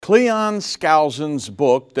Cleon Skousen's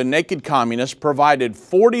book, The Naked Communist, provided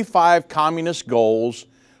 45 communist goals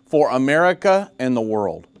for America and the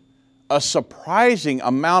world. A surprising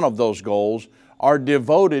amount of those goals are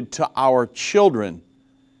devoted to our children.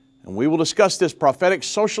 And we will discuss this prophetic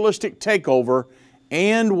socialistic takeover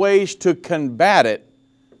and ways to combat it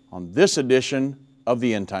on this edition of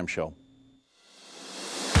the End Time Show.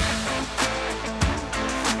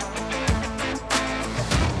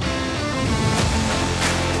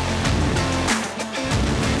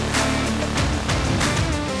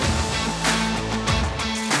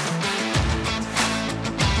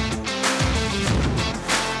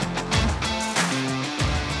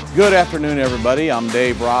 Good afternoon, everybody. I'm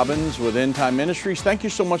Dave Robbins with End Time Ministries. Thank you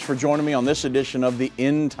so much for joining me on this edition of the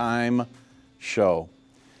End Time Show.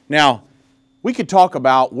 Now, we could talk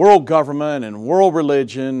about world government and world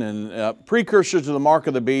religion and precursors to the mark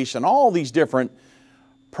of the beast and all these different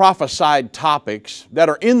prophesied topics that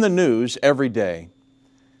are in the news every day.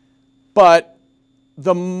 But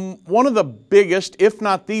one of the biggest, if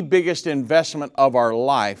not the biggest investment of our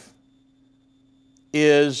life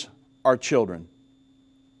is our children.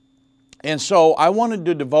 And so I wanted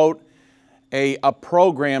to devote a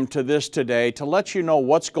program to this today to let you know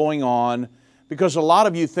what's going on, because a lot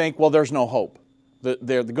of you think, well, there's no hope.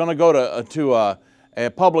 They're going to go to a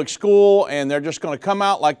public school and they're just going to come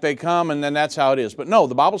out like they come and then that's how it is. But no,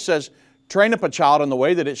 the Bible says, train up a child in the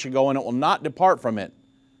way that it should go and it will not depart from it.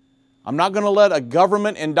 I'm not going to let a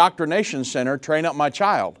government indoctrination center train up my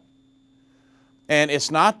child. And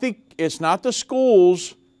it's not the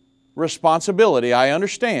school's responsibility, I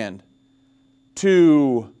understand,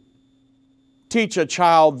 to teach a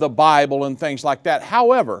child the Bible and things like that.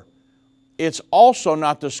 However, it's also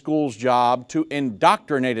not the school's job to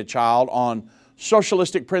indoctrinate a child on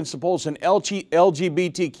socialistic principles and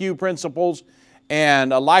LGBTQ principles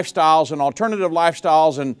and lifestyles and alternative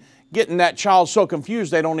lifestyles, and getting that child so confused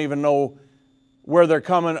they don't even know where they're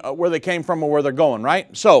coming, where they came from, or where they're going,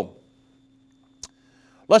 right? So,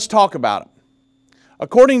 let's talk about it.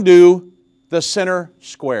 According to the Center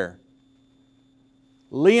Square,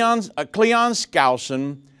 Cleon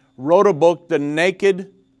Skousen wrote a book, The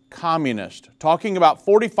Naked Communist, talking about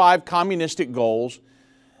 45 communistic goals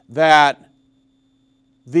that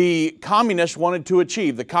the communists wanted to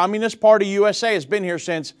achieve. The Communist Party USA has been here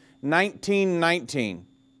since 1919.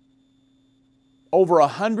 Over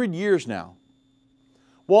 100 years now.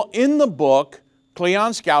 Well, in the book,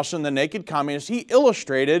 Cleon Skousen, The Naked Communist, he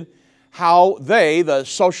illustrated how they, the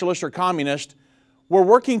socialists or communists, were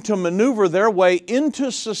working to maneuver their way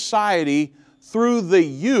into society through the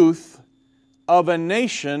youth of a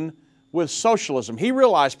nation with socialism. He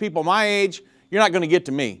realized, people my age, you're not going to get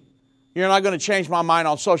to me. You're not going to change my mind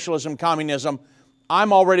on socialism, communism.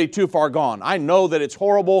 I'm already too far gone. I know that it's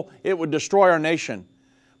horrible. It would destroy our nation.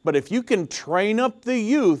 But if you can train up the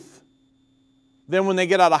youth, then when they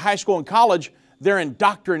get out of high school and college, they're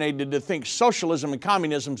indoctrinated to think socialism and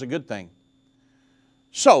communism is a good thing.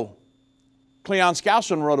 So, Cleon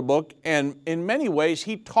Skousen wrote a book, and in many ways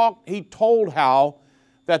he told how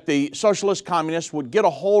that the socialist communists would get a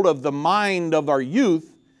hold of the mind of our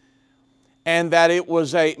youth, and that it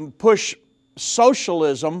was a push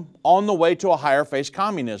socialism on the way to a higher face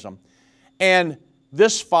communism. And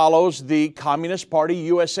this follows the Communist Party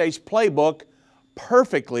USA's playbook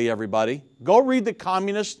perfectly, everybody. Go read the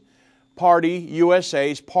Communist Party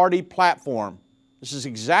USA's party platform. This is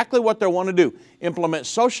exactly what they want to do. Implement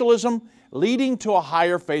socialism leading to a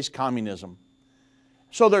higher face communism.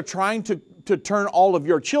 So they're trying to turn all of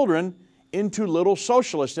your children into little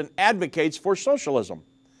socialists and advocates for socialism.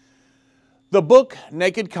 The book,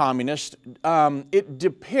 Naked Communist, it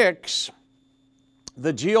depicts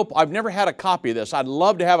the I've never had a copy of this. I'd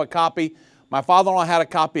love to have a copy. My father-in-law had a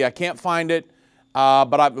copy. I can't find it.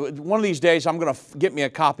 But one of these days I'm going to get me a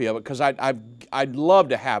copy of it because I'd love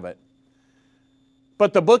to have it.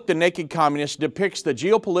 But the book, The Naked Communist, depicts the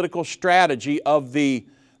geopolitical strategy of the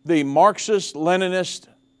Marxist-Leninist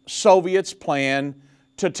Soviets' plan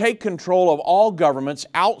to take control of all governments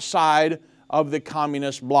outside of the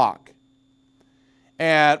communist bloc.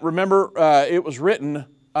 And remember, it was written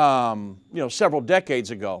several decades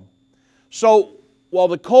ago. So while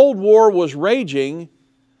the Cold War was raging,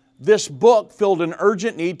 this book filled an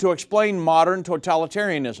urgent need to explain modern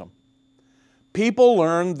totalitarianism. People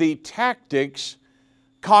learned the tactics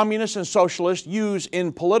communists and socialists use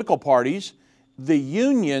in political parties, the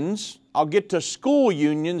unions, I'll get to school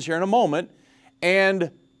unions here in a moment,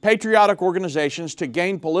 and patriotic organizations to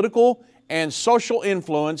gain political and social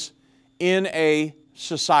influence in a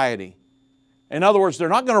society. In other words, they're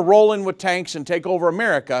not going to roll in with tanks and take over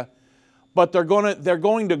America, but they're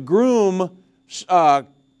going to groom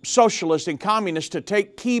socialists and communists to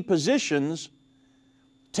take key positions,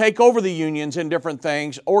 take over the unions and different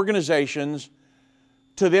things, organizations,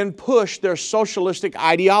 to then push their socialistic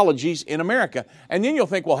ideologies in America. And then you'll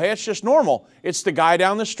think, well, hey, it's just normal. It's the guy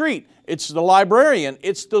down the street. It's the librarian.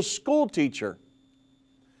 It's the school teacher.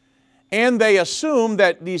 And they assume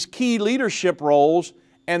that these key leadership roles,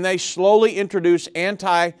 and they slowly introduce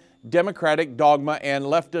anti-democratic dogma and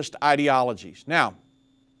leftist ideologies. Now,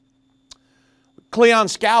 Cleon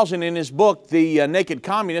Skousen, in his book, The Naked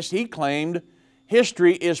Communist, he claimed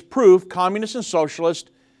history is proof communists and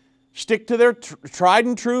socialists stick to their tried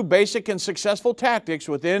and true, basic and successful tactics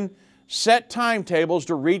within set timetables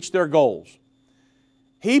to reach their goals.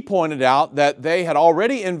 He pointed out that they had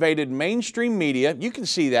already invaded mainstream media. You can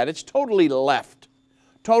see that. It's totally left,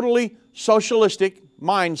 totally socialistic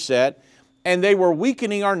mindset, and they were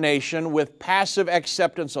weakening our nation with passive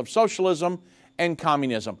acceptance of socialism and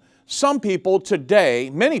communism. Some people today,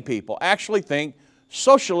 many people, actually think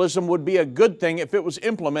socialism would be a good thing if it was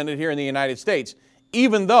implemented here in the United States,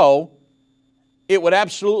 even though it would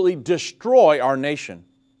absolutely destroy our nation.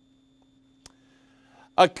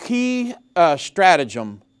 A key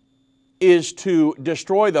stratagem is to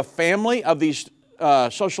destroy the family of these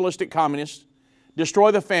socialistic communists,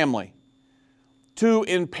 destroy the family, to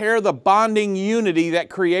impair the bonding unity that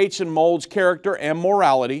creates and molds character and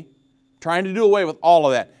morality, trying to do away with all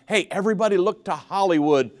of that. Hey, everybody look to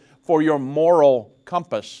Hollywood for your moral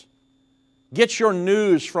compass. Get your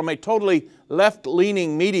news from a totally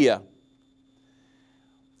left-leaning media.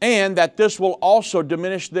 And that this will also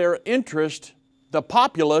diminish their interest, the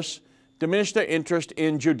populace, diminish their interest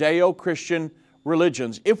in Judeo-Christian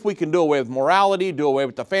religions. If we can do away with morality, do away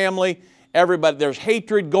with the family, everybody, there's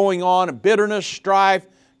hatred going on, bitterness, strife,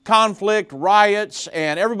 conflict, riots,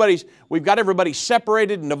 and we've got everybody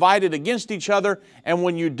separated and divided against each other. And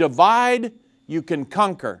when you divide, you can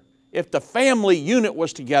conquer. If the family unit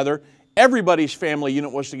was together, everybody's family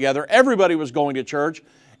unit was together, everybody was going to church,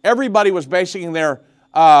 everybody was basing their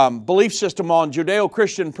belief system on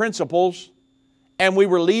Judeo-Christian principles, and we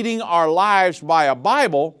were leading our lives by a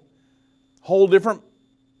Bible, whole different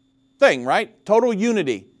thing, right? Total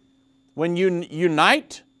unity. When you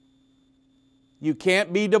unite, you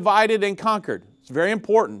can't be divided and conquered. It's very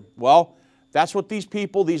important. Well, that's what these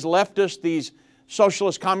people, these leftists, these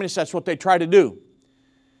socialist communists, that's what they try to do.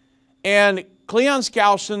 And Cleon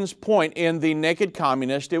Skousen's point in The Naked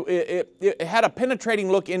Communist, it had a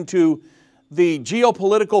penetrating look into the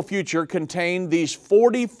geopolitical future, contained these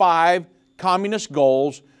 45 communist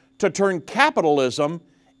goals to turn capitalism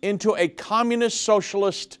into a communist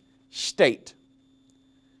socialist state.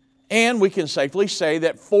 And we can safely say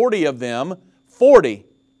that 40 of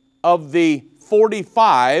the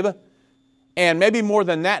 45, and maybe more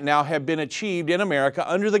than that now, have been achieved in America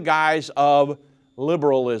under the guise of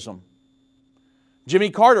liberalism. Jimmy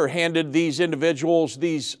Carter handed these individuals,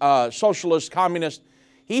 these socialist communists,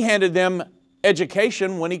 he handed them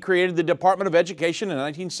education when he created the Department of Education in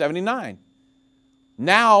 1979.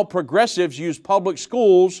 Now progressives use public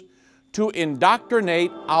schools to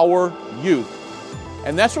indoctrinate our youth.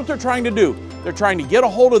 And that's what they're trying to do. They're trying to get a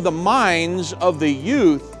hold of the minds of the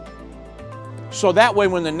youth so that way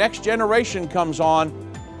when the next generation comes on,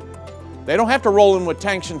 they don't have to roll in with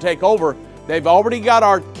tanks and take over. They've already got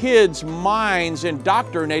our kids' minds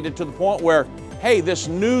indoctrinated to the point where, hey, this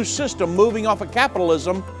new system moving off of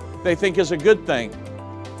capitalism, they think is a good thing.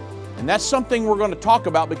 And that's something we're going to talk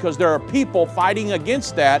about because there are people fighting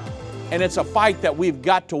against that, and it's a fight that we've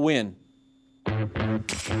got to win.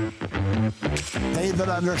 They that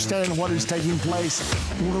understand what is taking place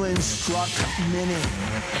will instruct many.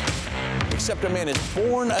 Except a man is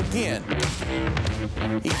born again,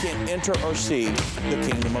 he can't enter or see the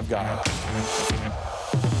kingdom of God.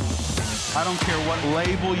 I don't care what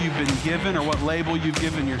label you've been given or what label you've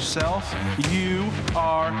given yourself. You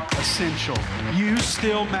are essential. You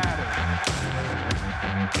still matter.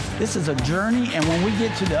 This is a journey, and when we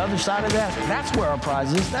get to the other side of that, that's where our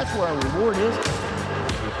prize is. That's where our reward is.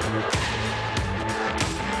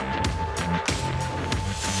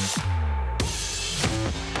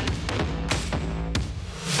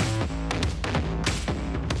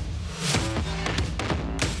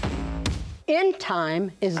 End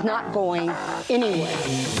time is not going anywhere.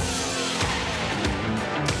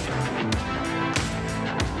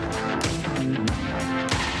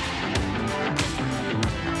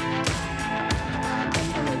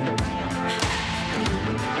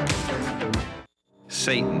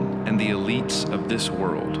 Satan and the elites of this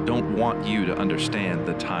world don't want you to understand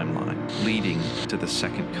the timeline leading to the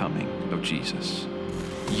second coming of Jesus.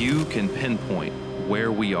 You can pinpoint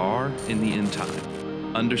where we are in the end time.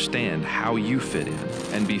 understand how you fit in,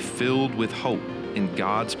 and be filled with hope in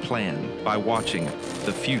God's plan by watching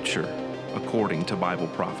The Future According to Bible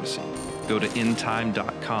Prophecy. Go to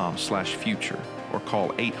endtime.com/future or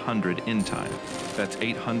call 800-ENDTIME. That's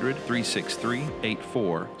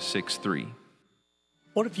 800-363-8463.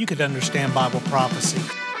 What if you could understand Bible prophecy?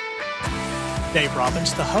 Dave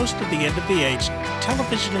Robbins, the host of the End of the Age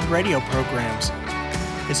television and radio programs,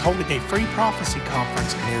 is holding a free prophecy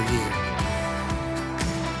conference near you.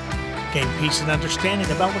 Gain peace and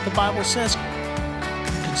understanding about what the Bible says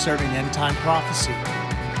concerning end-time prophecy.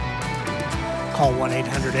 Call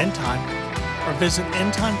 1-800-ENDTIME or visit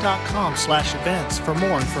endtime.com/events for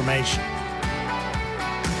more information.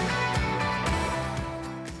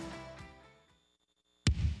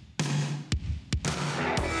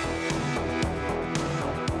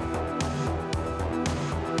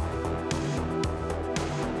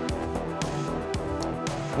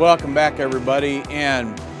 Welcome back, everybody,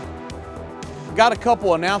 and got a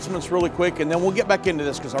couple announcements really quick, and then we'll get back into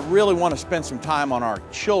this because I really want to spend some time on our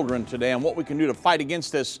children today and what we can do to fight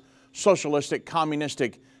against this socialistic,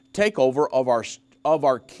 communistic takeover of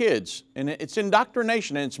our kids. And it's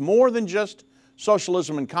indoctrination, and it's more than just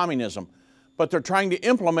socialism and communism, but they're trying to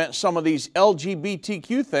implement some of these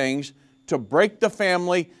LGBTQ things to break the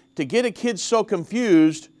family, to get a kid so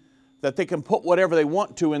confused that they can put whatever they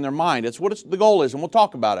want to in their mind. It's what the goal is, and we'll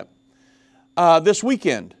talk about it. This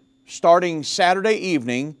weekend, starting Saturday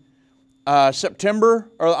evening,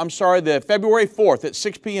 the February 4th at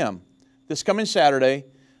 6 p.m., this coming Saturday,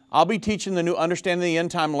 I'll be teaching the new Understanding the End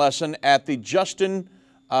Time lesson at the Justin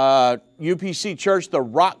UPC Church, the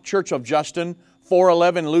Rock Church of Justin,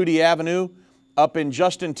 411 Ludi Avenue, up in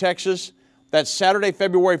Justin, Texas. That's Saturday,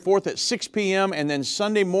 February 4th at 6 p.m., and then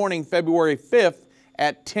Sunday morning, February 5th,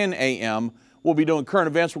 at 10 a.m. We'll be doing current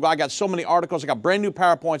events. I got so many articles. I got brand new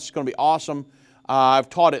PowerPoints. It's going to be awesome. I've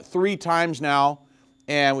taught it 3 times now,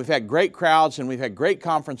 and we've had great crowds, and we've had great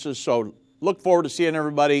conferences, so look forward to seeing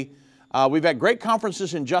everybody. We've had great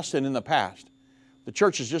conferences in Justin in the past. The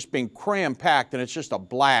church has just been cram-packed, and it's just a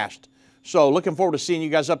blast. So looking forward to seeing you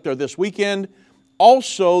guys up there this weekend.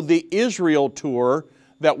 Also, the Israel tour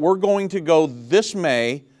that we're going to go this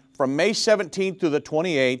May, from May 17th to the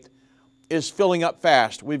 28th, is filling up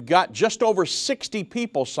fast. We've got just over 60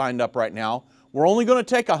 people signed up right now. We're only going to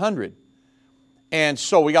take 100. And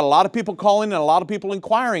so we got a lot of people calling and a lot of people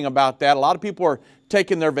inquiring about that. A lot of people are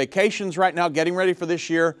taking their vacations right now, getting ready for this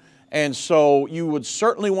year. And so you would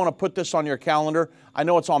certainly want to put this on your calendar. I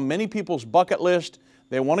know it's on many people's bucket list.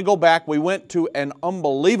 They want to go back. We went to an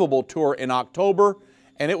unbelievable tour in October,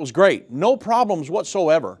 and it was great. No problems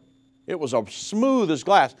whatsoever. It was as smooth as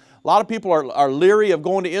glass. A lot of people are leery of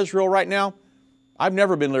going to Israel right now. I've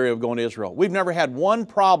never been leery of going to Israel. We've never had one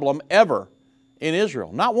problem ever in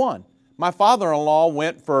Israel, not one. My father-in-law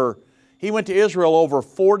went to Israel over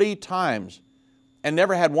 40 times and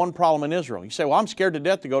never had one problem in Israel. You say, well, I'm scared to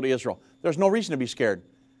death to go to Israel. There's no reason to be scared.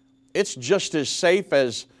 It's just as safe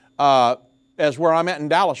as where I'm at in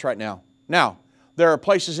Dallas right now. Now, there are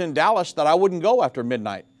places in Dallas that I wouldn't go after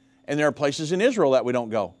midnight, and there are places in Israel that we don't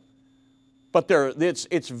go. But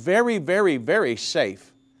it's very, very, very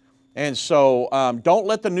safe. And so don't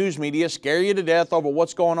let the news media scare you to death over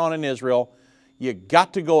what's going on in Israel. You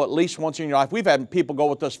got to go at least once in your life. We've had people go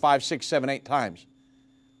with us 5, 6, 7, 8 times.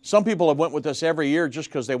 Some people have went with us every year just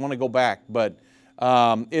because they want to go back. But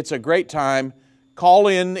it's a great time. Call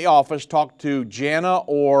in the office, talk to Jana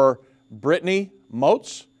or Brittany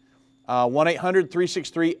Moats,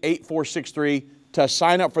 1-800-363-8463 to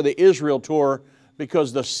sign up for the Israel tour,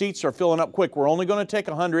 because the seats are filling up quick. We're only going to take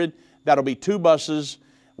 100. That'll be 2 buses.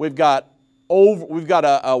 We've got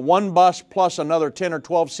a 1 bus plus another 10 or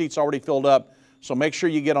 12 seats already filled up. So make sure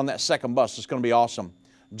you get on that second bus. It's going to be awesome.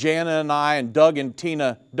 Jana and I and Doug and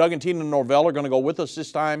Tina Norvell are going to go with us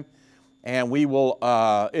this time, and we will.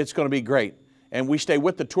 It's going to be great. And we stay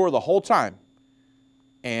with the tour the whole time,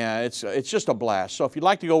 and it's just a blast. So if you'd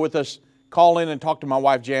like to go with us, call in and talk to my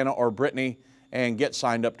wife Jana or Brittany and get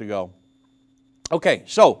signed up to go. Okay,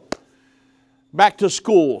 so back to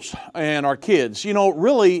schools and our kids. You know,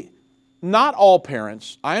 really, not all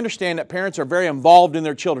parents. I understand that parents are very involved in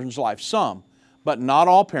their children's life, some, but not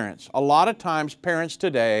all parents. A lot of times, parents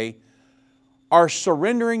today are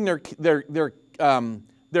surrendering their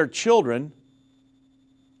children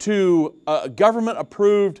to a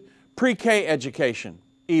government-approved pre-K education,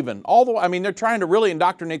 even. They're trying to really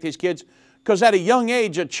indoctrinate these kids, because at a young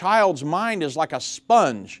age, a child's mind is like a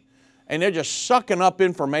sponge, and they're just sucking up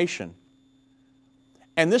information.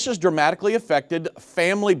 And this has dramatically affected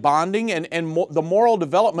family bonding and the moral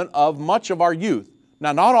development of much of our youth.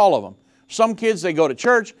 Now, not all of them. Some kids, they go to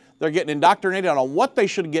church, They're getting indoctrinated on what they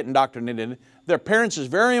should get indoctrinated in. Their parents is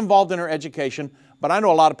very involved in their education, but I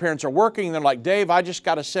know a lot of parents are working and they're like, Dave, I just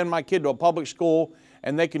got to send my kid to a public school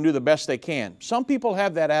and they can do the best they can. Some people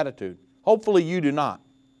have that attitude. Hopefully you do not.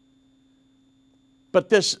 But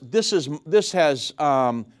this has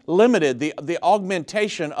limited the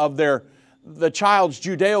augmentation of the child's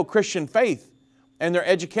Judeo-Christian faith and their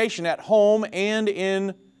education at home and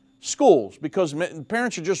in schools, because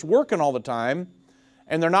parents are just working all the time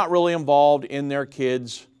and they're not really involved in their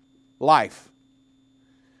kids' life.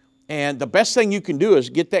 And the best thing you can do is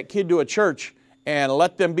get that kid to a church and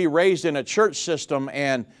let them be raised in a church system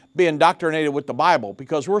and be indoctrinated with the Bible,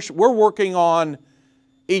 because we're working on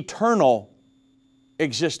eternal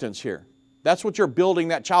existence here. That's what you're building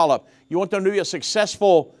that child up. You want them to be a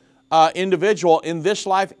successful individual in this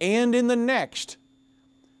life and in the next.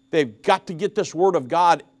 They've got to get this Word of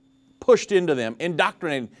God pushed into them,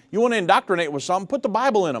 indoctrinated. You want to indoctrinate with something, put the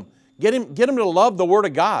Bible in them. Get them to love the Word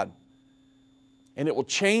of God. And it will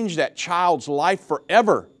change that child's life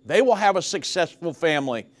forever. They will have a successful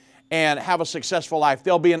family and have a successful life.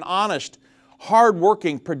 They'll be an honest,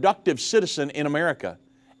 hardworking, productive citizen in America.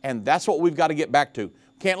 And that's what we've got to get back to.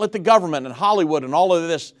 Can't let the government and Hollywood and all of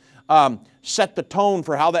this set the tone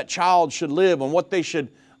for how that child should live and what they should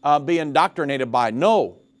be indoctrinated by.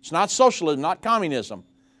 No, it's not socialism, not communism.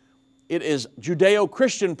 It is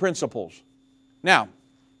Judeo-Christian principles. Now,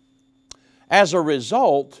 as a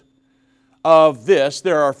result of this,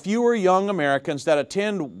 there are fewer young Americans that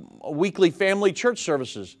attend weekly family church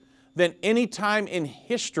services than any time in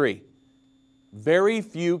history. Very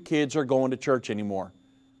few kids are going to church anymore.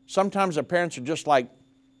 Sometimes their parents are just like,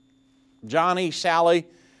 Johnny, Sally,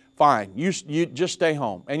 fine, you just stay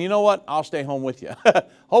home. And you know what? I'll stay home with you.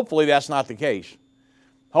 Hopefully that's not the case.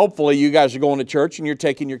 Hopefully you guys are going to church and you're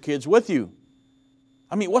taking your kids with you.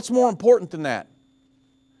 I mean, what's more important than that?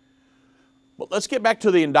 Well, let's get back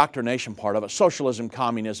to the indoctrination part of it, socialism,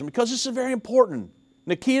 communism, because this is very important.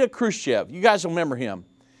 Nikita Khrushchev, you guys remember him.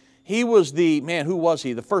 He was the, man, who was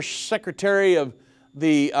he? The first secretary of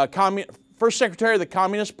the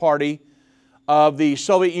Communist Party of the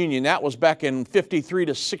Soviet Union. That was back in 53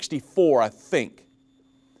 to 64, I think.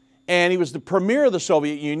 And he was the premier of the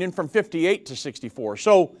Soviet Union from 58 to 64.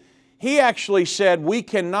 So he actually said, we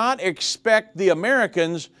cannot expect the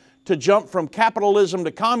Americans to jump from capitalism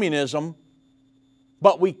to communism,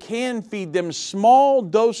 but we can feed them small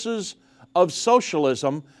doses of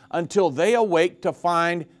socialism until they awake to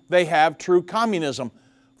find they have true communism.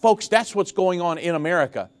 Folks, that's what's going on in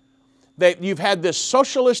America. You've had this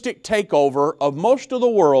socialistic takeover of most of the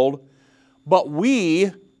world, but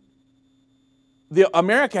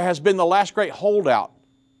America has been the last great holdout.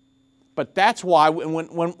 But that's why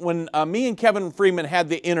when me and Kevin Freeman had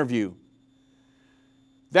the interview,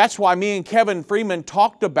 that's why me and Kevin Freeman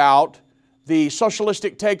talked about the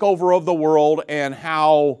socialistic takeover of the world and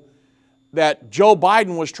how that Joe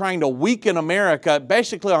Biden was trying to weaken America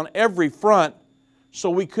basically on every front so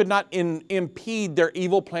we could not impede their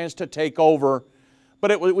evil plans to take over.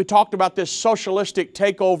 But we talked about this socialistic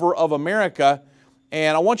takeover of America,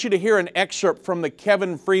 and I want you to hear an excerpt from the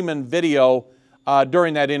Kevin Freeman video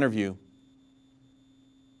during that interview.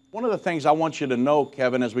 One of the things I want you to know,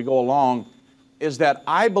 Kevin, as we go along, is that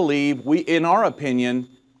I believe in our opinion,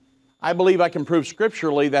 I believe I can prove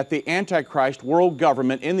scripturally that the Antichrist world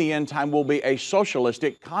government in the end time will be a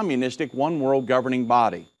socialistic, communistic, one world governing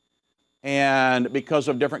body. And because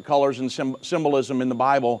of different colors and symbolism in the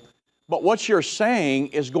Bible. But what you're saying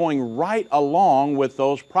is going right along with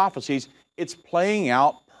those prophecies. It's playing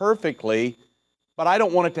out perfectly, but I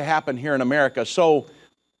don't want it to happen here in America. So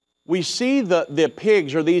we see the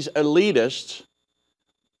pigs or these elitists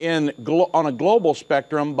on a global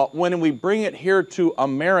spectrum, but when we bring it here to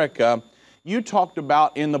America, you talked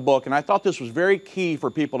about in the book, and I thought this was very key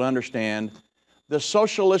for people to understand, the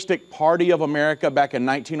Socialistic Party of America back in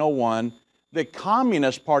 1901, the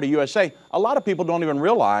Communist Party USA. A lot of people don't even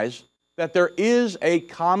realize that there is a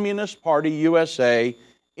Communist Party USA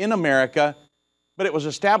in America, but it was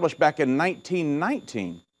established back in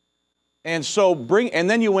 1919. And so and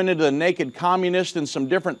then you went into the Naked Communist and some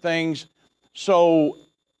different things. So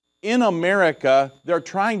in America, they're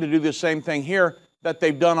trying to do the same thing here that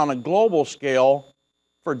they've done on a global scale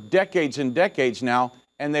for decades and decades now,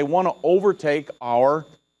 and they want to overtake our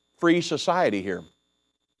free society here.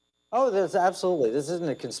 Oh, there's absolutely. This isn't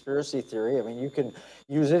a conspiracy theory. I mean, you can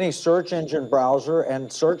use any search engine browser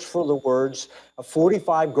and search for the words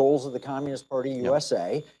 45 Goals of the Communist Party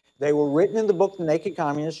USA. Yep. They were written in the book, The Naked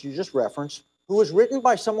Communist, you just referenced. who was written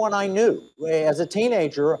by someone I knew. As a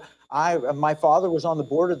teenager, my father was on the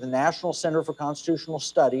board of the National Center for Constitutional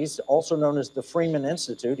Studies, also known as the Freeman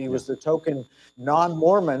Institute. He was the token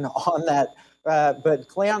non-Mormon on that. But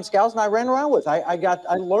Cleon Skousen I ran around with. I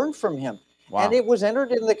learned from him. Wow. And it was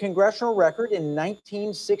entered in the congressional record in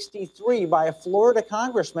 1963 by a Florida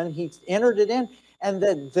congressman. He entered it in. And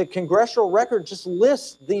the congressional record just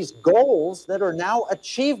lists these goals that are now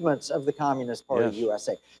achievements of the Communist Party of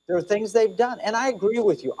USA. There are things they've done. And I agree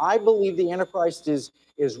with you. I believe the Antichrist is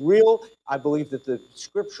real. I believe that the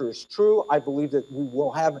scripture is true. I believe that we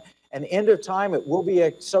will have an end of time. It will be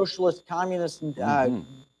a socialist, communist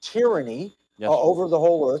tyranny over the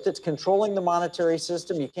whole earth. It's controlling the monetary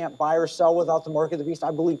system. You can't buy or sell without the mark of the beast.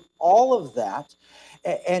 I believe all of that.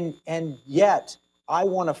 And yet, I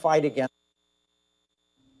want to fight against.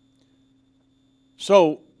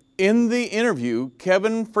 So, in the interview,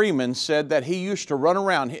 Kevin Freeman said that he used to run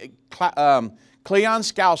around. Cleon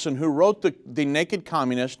Skousen, who wrote the Naked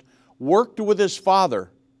Communist, worked with his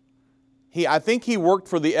father. I think he worked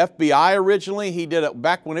for the FBI originally. He did it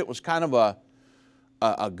back when it was kind of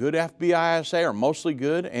a good FBI, I say, or mostly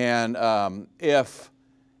good. And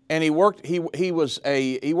he worked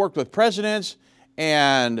with presidents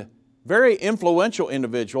and very influential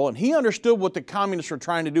individual. And he understood what the communists were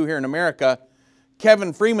trying to do here in America.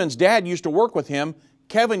 Kevin Freeman's dad used to work with him.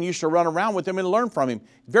 Kevin used to run around with him and learn from him.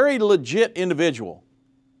 Very legit individual.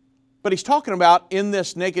 But he's talking about, in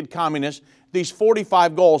this Naked Communist, these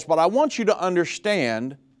 45 goals. But I want you to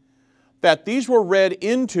understand that these were read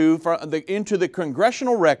into the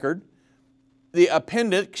congressional record, the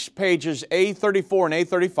appendix, pages A34 and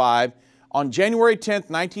A35, on January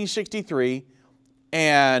 10th, 1963,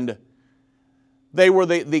 and they were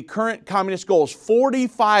the current communist goals,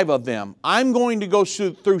 45 of them. I'm going to go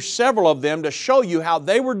through several of them to show you how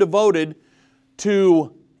they were devoted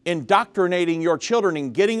to indoctrinating your children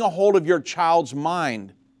and getting a hold of your child's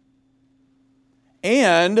mind.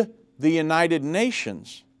 And the United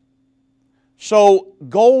Nations. So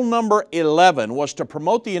goal number 11 was to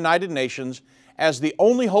promote the United Nations as the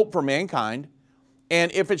only hope for mankind,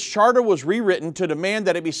 and if its charter was rewritten, to demand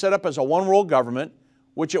that it be set up as a one-world government,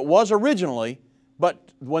 which it was originally.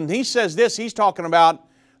 But when he says this, he's talking about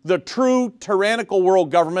the true tyrannical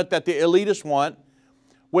world government that the elitists want,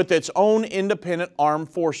 with its own independent armed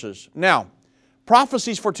forces. Now,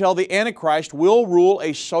 prophecies foretell the Antichrist will rule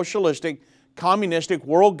a socialistic, communistic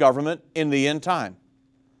world government in the end time.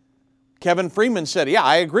 Kevin Freeman said, yeah,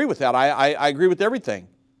 I agree with that. I agree with everything.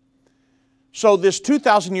 So this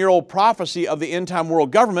 2,000-year-old prophecy of the end time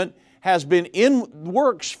world government has been in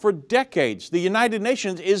works for decades. The United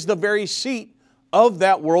Nations is the very seat of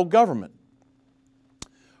that world government.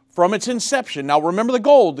 From its inception, now remember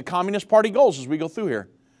the Communist Party goals as we go through here.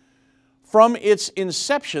 From its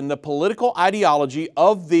inception, the political ideology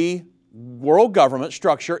of the world government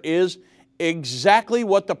structure is exactly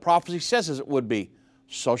what the prophecy says it would be,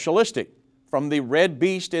 socialistic. From the red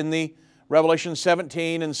beast in the Revelation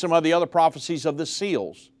 17 and some of the other prophecies of the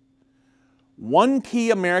seals. One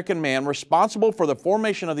key American man responsible for the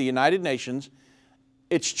formation of the United Nations,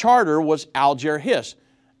 its charter, was Alger Hiss.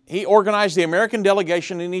 He organized the American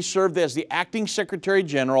delegation and he served as the acting Secretary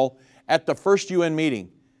General at the first UN meeting.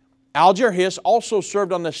 Alger Hiss also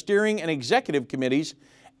served on the steering and executive committees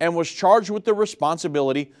and was charged with the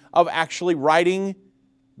responsibility of actually writing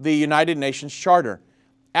the United Nations Charter.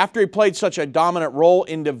 After he played such a dominant role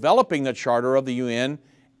in developing the Charter of the UN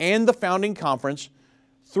and the founding conference,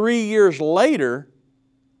 3 years later,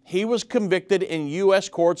 he was convicted in U.S.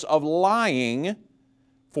 courts of lying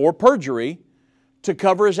for perjury to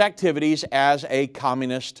cover his activities as a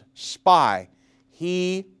communist spy.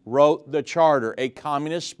 He wrote the charter, a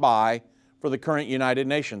communist spy for the current United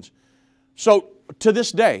Nations. So, to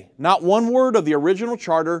this day, not one word of the original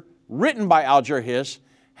charter written by Alger Hiss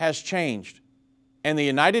has changed. And the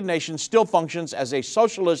United Nations still functions as a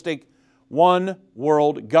socialistic,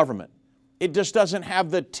 one-world government. It just doesn't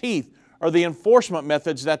have the teeth or the enforcement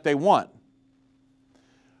methods that they want.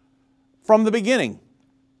 From the beginning,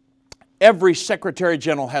 every Secretary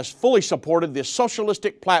General has fully supported the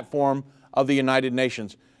socialistic platform of the United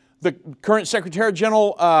Nations. The current Secretary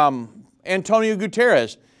General, Antonio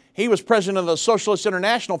Guterres, he was president of the Socialist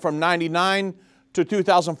International from 1999 to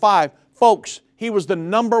 2005. Folks, he was the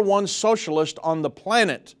 #1 socialist on the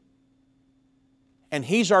planet. And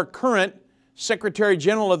he's our current Secretary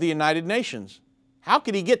General of the United Nations. How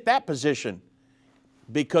could he get that position?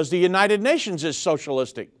 Because the United Nations is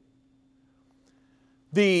socialistic.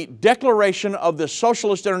 The Declaration of the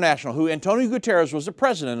Socialist International, who Antonio Guterres was the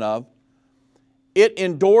president of, it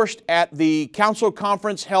endorsed at the Council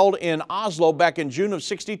Conference held in Oslo back in June of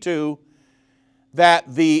 '62 that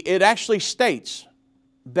it actually states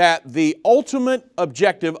that the ultimate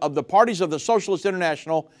objective of the parties of the Socialist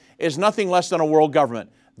International is nothing less than a world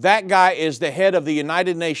government. That guy is the head of the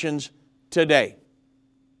United Nations today.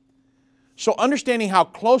 So understanding how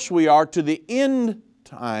close we are to the end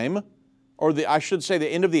time, or I should say the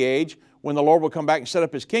end of the age, when the Lord will come back and set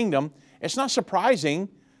up His kingdom, it's not surprising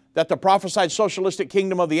that the prophesied socialistic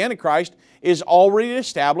kingdom of the Antichrist is already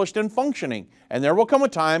established and functioning. And there will come a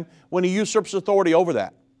time when he usurps authority over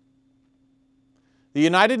that. The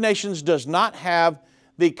United Nations does not have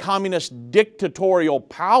the communist dictatorial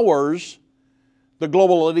powers the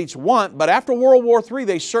global elites want, but after World War III,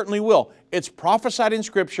 they certainly will. It's prophesied in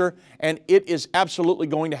Scripture, and it is absolutely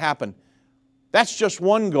going to happen. That's just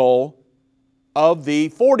one goal of the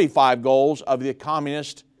 45 goals of the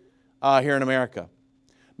communist here in America.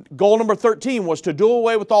 Goal number 13 was to do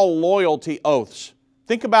away with all loyalty oaths.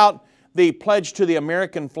 Think about the pledge to the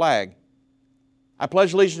American flag. I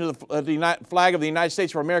pledge allegiance to the flag of the United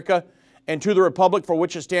States of America and to the republic for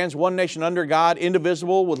which it stands, one nation under God,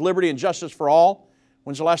 indivisible, with liberty and justice for all.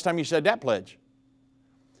 When's the last time you said that pledge?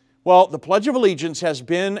 Well, the Pledge of Allegiance has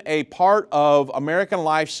been a part of American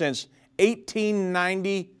life since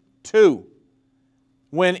 1892,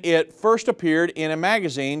 when it first appeared in a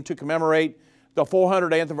magazine to commemorate the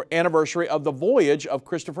 400th anniversary of the voyage of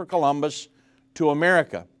Christopher Columbus to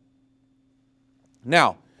America.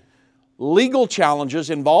 Now, legal challenges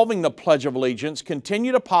involving the Pledge of Allegiance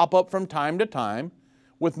continue to pop up from time to time,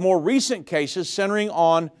 with more recent cases centering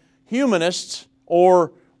on humanists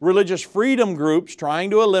or religious freedom groups trying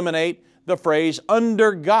to eliminate the phrase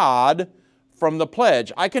 "under God" from the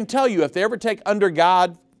pledge. I can tell you, if they ever take "under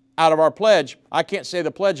God" out of our pledge, I can't say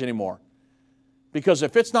the pledge anymore. Because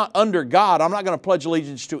if it's not under God, I'm not going to pledge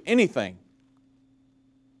allegiance to anything.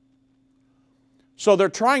 So they're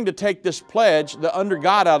trying to take this pledge, the "under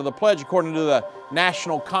God," out of the pledge according to the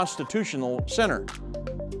National Constitutional Center.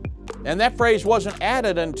 And that phrase wasn't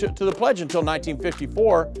added to the pledge until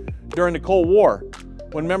 1954 during the Cold War,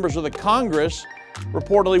 when members of the Congress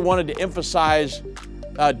reportedly wanted to emphasize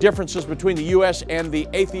differences between the U.S. and the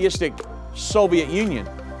atheistic Soviet Union.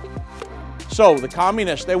 So the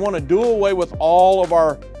communists, they want to do away with all of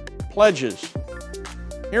our pledges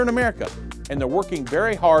here in America, and they're working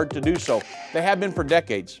very hard to do so. They have been for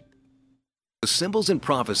decades. The symbols and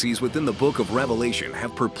prophecies within the book of Revelation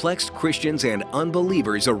have perplexed Christians and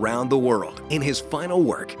unbelievers around the world. In his final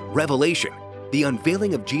work, Revelation, The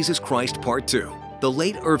Unveiling of Jesus Christ Part 2, the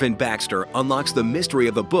late Irvin Baxter unlocks the mystery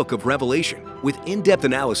of the book of Revelation with in-depth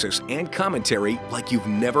analysis and commentary like you've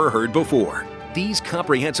never heard before. These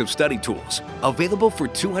comprehensive study tools, available for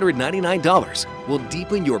 $299, will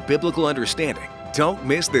deepen your biblical understanding. Don't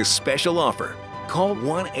miss this special offer. Call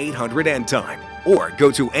 1-800-END-TIME or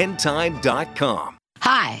go to endtime.com.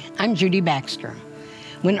 Hi, I'm Judy Baxter.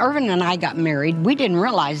 When Irvin and I got married, we didn't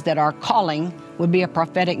realize that our calling would be a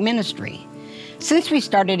prophetic ministry. Since we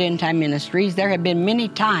started End Time Ministries, there have been many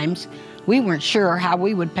times we weren't sure how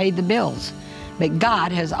we would pay the bills, but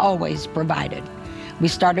God has always provided. We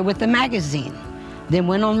started with a magazine, then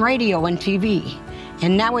went on radio and TV,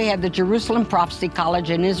 and now we have the Jerusalem Prophecy College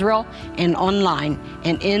in Israel and online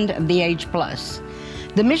and End of the Age Plus.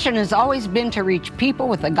 The mission has always been to reach people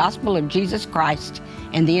with the gospel of Jesus Christ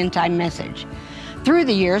and the end time message. Through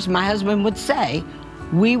the years, my husband would say,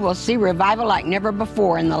 we will see revival like never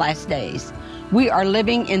before in the last days. We are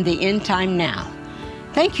living in the end time now.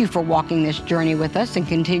 Thank you for walking this journey with us and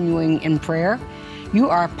continuing in prayer. You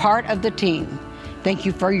are a part of the team. Thank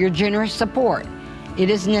you for your generous support. It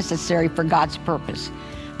is necessary for God's purpose.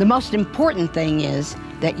 The most important thing is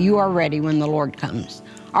that you are ready when the Lord comes.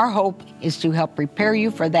 Our hope is to help prepare you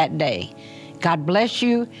for that day. God bless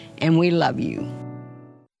you, and we love you.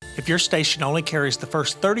 If your station only carries the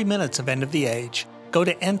first 30 minutes of End of the Age, go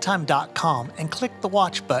to endtime.com and click the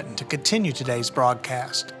watch button to continue today's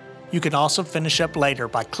broadcast. You can also finish up later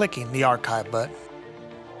by clicking the archive button.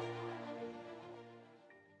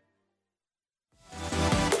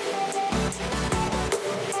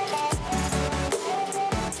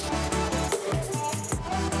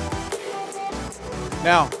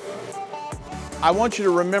 Now, I want you to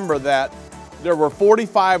remember that there were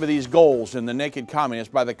 45 of these goals in the Naked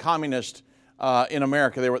Communists by the communists in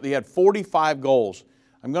America. They had 45 goals.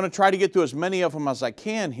 I'm going to try to get through as many of them as I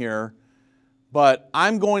can here, but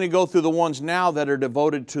I'm going to go through the ones now that are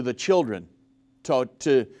devoted to the children,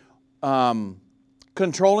 to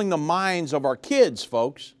controlling the minds of our kids,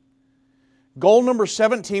 folks. Goal number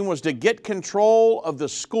 17 was to get control of the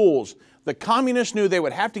schools. The communists knew they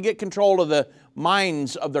would have to get control of the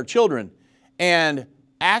minds of their children. And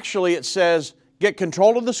actually it says, get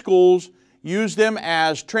control of the schools, use them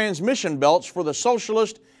as transmission belts for the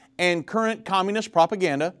socialist and current communist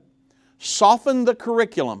propaganda, soften the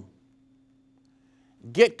curriculum,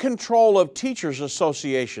 get control of teachers'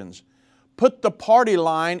 associations, put the party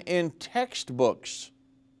line in textbooks.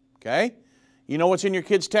 Okay? You know what's in your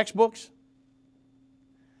kids' textbooks?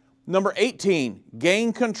 Number 18,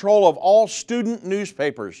 gain control of all student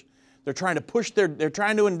newspapers. They're trying to they're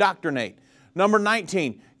trying to indoctrinate. Number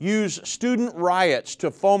 19, use student riots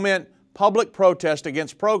to foment public protest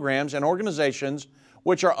against programs and organizations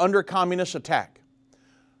which are under communist attack.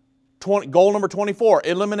 Goal number 24,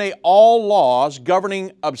 eliminate all laws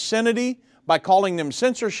governing obscenity by calling them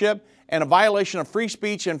censorship and a violation of free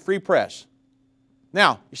speech and free press.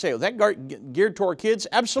 Now, you say, is that geared toward kids?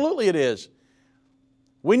 Absolutely it is.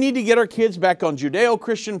 We need to get our kids back on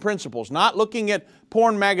Judeo-Christian principles, not looking at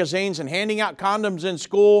porn magazines and handing out condoms in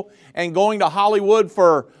school and going to Hollywood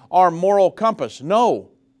for our moral compass.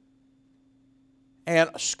 No. And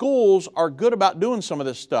schools are good about doing some of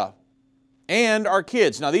this stuff. And our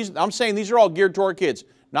kids. Now, I'm saying these are all geared to our kids,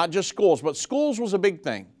 not just schools, but schools was a big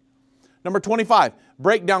thing. Number 25,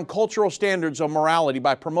 break down cultural standards of morality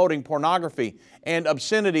by promoting pornography and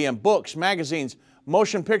obscenity in books, magazines,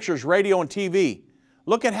 motion pictures, radio, and TV.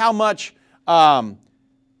 Look at how much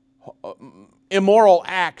immoral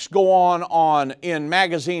acts go on in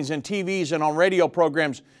magazines and TVs and on radio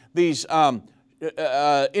programs. These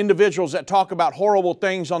individuals that talk about horrible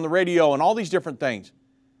things on the radio and all these different things.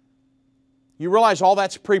 You realize all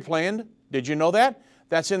that's pre-planned? Did you know that?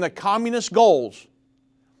 That's in the communist goals.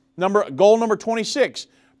 Goal number 26,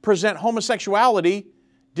 present homosexuality,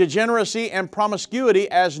 degeneracy, and promiscuity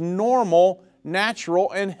as normal,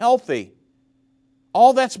 natural, and healthy.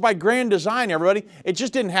 All that's by grand design, everybody. It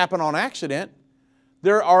just didn't happen on accident.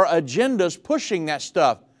 There are agendas pushing that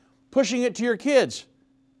stuff, pushing it to your kids.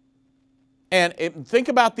 And think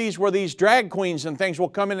about these, where these drag queens and things will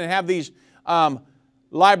come in and have these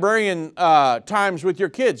librarian times with your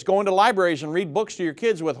kids, go into libraries and read books to your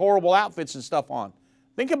kids with horrible outfits and stuff on.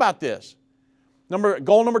 Think about this.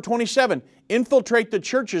 Goal number 27, infiltrate the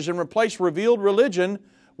churches and replace revealed religion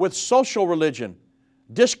with social religion.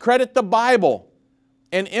 Discredit the Bible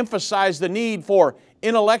and emphasize the need for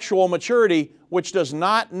intellectual maturity, which does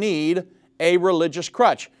not need a religious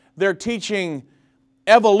crutch. They're teaching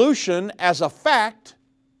evolution as a fact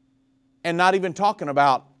and not even talking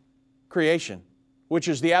about creation, which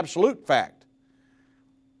is the absolute fact.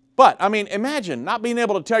 But, I mean, imagine not being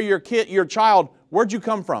able to tell your child, where'd you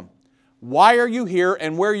come from? Why are you here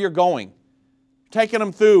and where you're going? Taking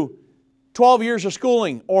them through 12 years of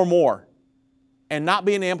schooling or more and not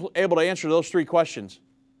being able to answer those three questions.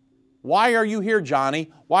 Why are you here,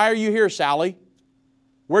 Johnny? Why are you here, Sally?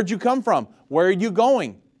 Where'd you come from? Where are you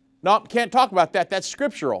going? No, can't talk about that. That's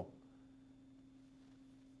scriptural.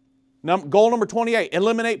 Goal number 28,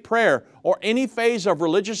 eliminate prayer or any phase of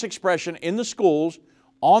religious expression in the schools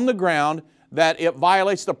on the ground that it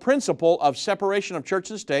violates the principle of separation of church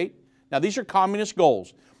and state. Now, these are communist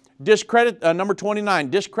goals. Number 29,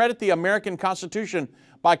 discredit the American Constitution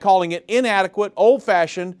by calling it inadequate,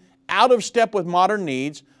 old-fashioned, out of step with modern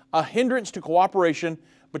needs, a hindrance to cooperation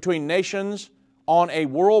between nations on a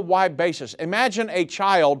worldwide basis. Imagine a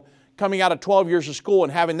child coming out of 12 years of school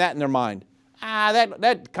and having that in their mind.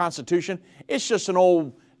 That Constitution, it's just an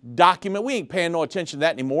old document. We ain't paying no attention to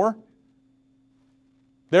that anymore.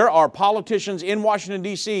 There are politicians in Washington,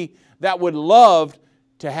 D.C. that would love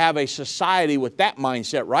to have a society with that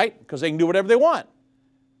mindset, right? Because they can do whatever they want.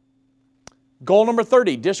 Goal number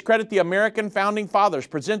 30, discredit the American founding fathers.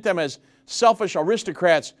 Present them as selfish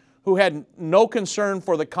aristocrats who had no concern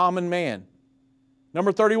for the common man.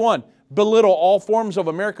 Number 31, belittle all forms of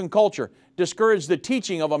American culture. Discourage the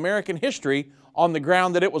teaching of American history on the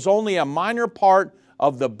ground that it was only a minor part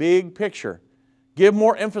of the big picture. Give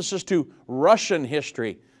more emphasis to Russian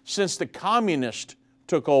history since the communists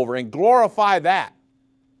took over and glorify that.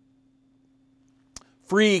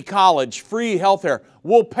 Free college, free health care.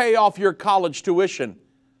 We'll pay off your college tuition.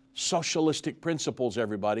 Socialistic principles,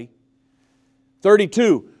 everybody.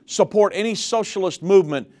 32, support any socialist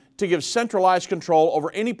movement to give centralized control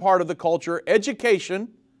over any part of the culture, education,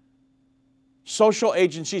 social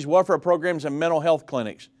agencies, welfare programs, and mental health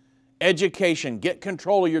clinics. Education, get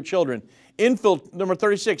control of your children. Number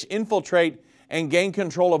 36, infiltrate and gain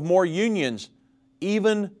control of more unions,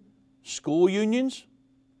 even school unions.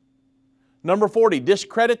 Number 40,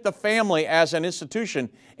 discredit the family as an institution,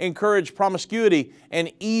 encourage promiscuity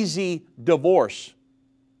and easy divorce.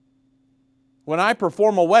 When I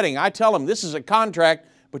perform a wedding, I tell them this is a contract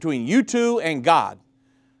between you two and God.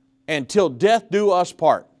 Until death do us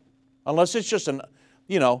part. Unless it's just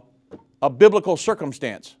a biblical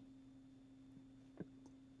circumstance.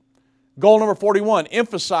 Goal number 41,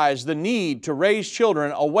 emphasize the need to raise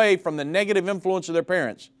children away from the negative influence of their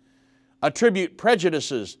parents. Attribute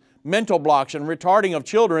prejudices, mental blocks, and retarding of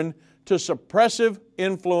children to suppressive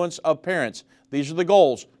influence of parents. These are the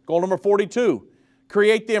goals. Goal number 42,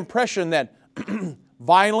 create the impression that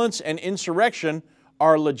violence and insurrection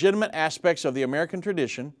are legitimate aspects of the American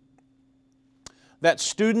tradition, that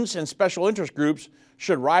students and special interest groups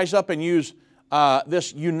should rise up and use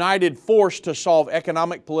this united force to solve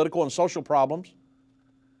economic, political, and social problems.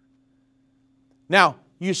 Now,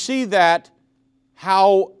 you see that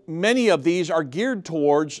how many of these are geared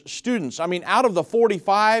towards students. I mean, out of the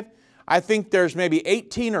 45, I think there's maybe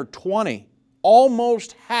 18 or 20,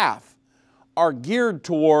 almost half, are geared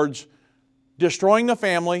towards destroying the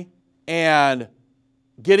family and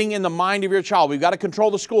getting in the mind of your child. We've got to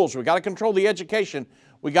control the schools. We've got to control the education.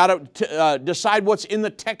 We've got to decide what's in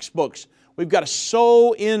the textbooks. We've got to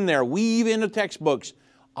sew in there, weave into textbooks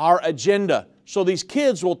our agenda. So these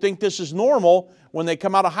kids will think this is normal when they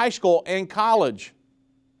come out of high school and college.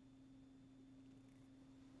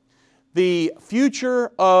 The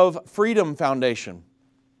Future of Freedom Foundation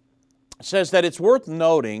says that it's worth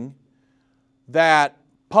noting that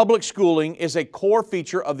public schooling is a core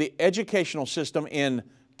feature of the educational system in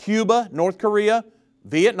Cuba, North Korea,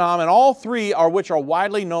 Vietnam, and all three are which are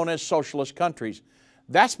widely known as socialist countries.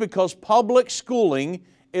 That's because public schooling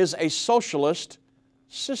is a socialist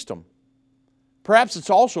system. Perhaps it's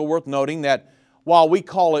also worth noting that while we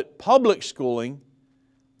call it public schooling,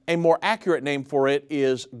 a more accurate name for it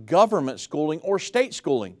is government schooling or state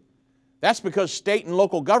schooling. That's because state and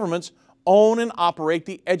local governments own and operate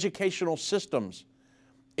the educational systems.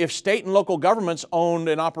 If state and local governments owned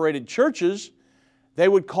and operated churches, they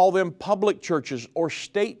would call them public churches or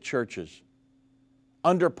state churches.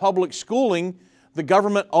 Under public schooling, the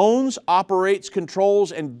government owns, operates,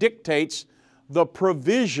 controls, and dictates the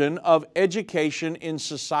provision of education in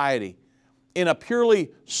society. In a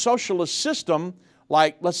purely socialist system,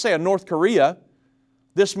 like let's say a North Korea,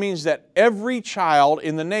 this means that every child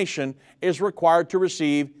in the nation is required to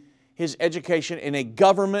receive his education in a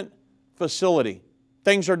government facility.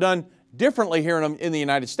 Things are done differently here in the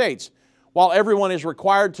United States. While everyone is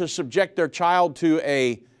required to subject their child to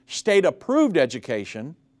a state-approved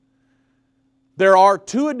education, there are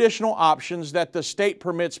two additional options that the state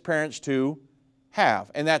permits parents to have,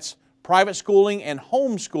 and that's private schooling and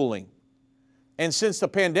homeschooling. And since the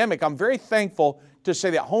pandemic, I'm very thankful to say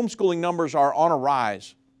that homeschooling numbers are on a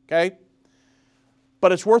rise, okay?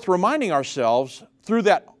 But it's worth reminding ourselves through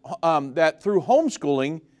that through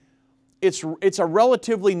homeschooling, it's a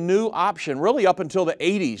relatively new option, really up until the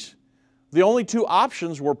 80s. The only two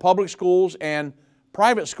options were public schools and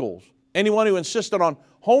private schools. Anyone who insisted on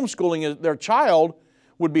homeschooling their child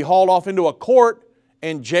would be hauled off into a court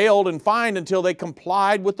and jailed and fined until they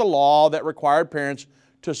complied with the law that required parents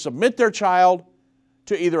to submit their child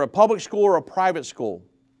to either a public school or a private school.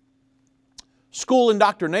 School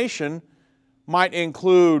indoctrination might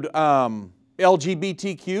include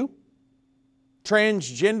LGBTQ,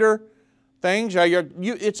 transgender things.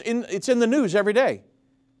 It's in the news every day.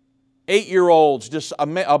 8-year-olds, just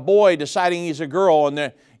a boy deciding he's a girl,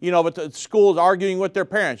 and but the school's arguing with their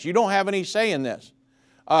parents. You don't have any say in this.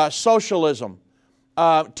 Socialism.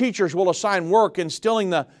 Teachers will assign work instilling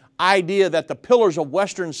the idea that the pillars of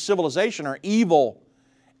Western civilization are evil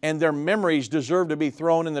and their memories deserve to be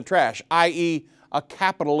thrown in the trash, i.e., a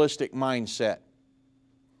capitalistic mindset.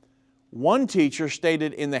 One teacher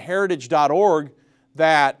stated in the heritage.org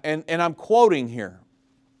that, and I'm quoting here,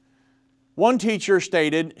 one teacher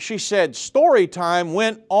stated, she said, "Story time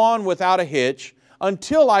went on without a hitch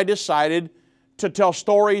until I decided to tell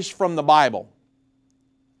stories from the Bible.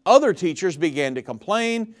 Other teachers began to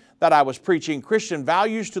complain that I was preaching Christian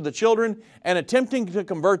values to the children and attempting to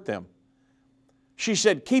convert them." She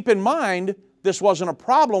said, "Keep in mind, this wasn't a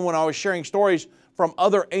problem when I was sharing stories from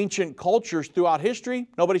other ancient cultures throughout history."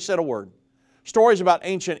 Nobody said a word. Stories about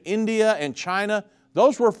ancient India and China,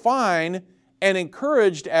 those were fine and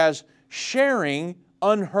encouraged as sharing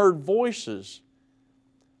unheard voices.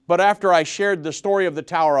 But after I shared the story of the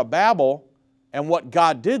Tower of Babel and what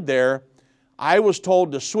God did there, I was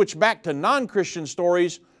told to switch back to non-Christian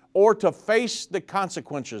stories or to face the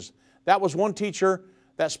consequences. That was one teacher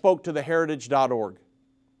that spoke to the heritage.org.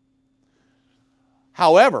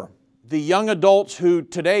 However, the young adults who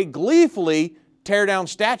today gleefully tear down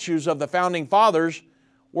statues of the Founding Fathers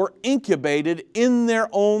were incubated in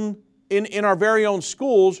our very own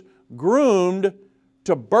schools, groomed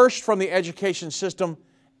to burst from the education system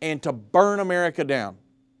and to burn America down.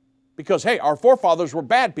 Because, hey, our forefathers were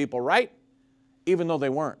bad people, right? Even though they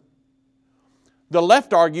weren't. The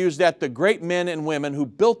left argues that the great men and women who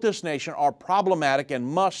built this nation are problematic and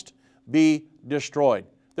must be destroyed.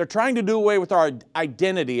 They're trying to do away with our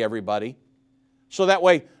identity, everybody. So that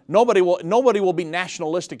way nobody will be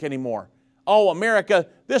nationalistic anymore. Oh, America,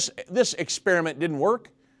 this experiment didn't work.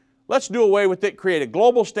 Let's do away with it, create a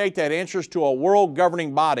global state that answers to a world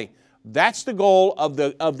governing body. That's the goal of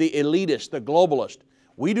the elitist, the globalist.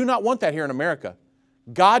 We do not want that here in America.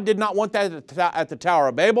 God did not want that at the Tower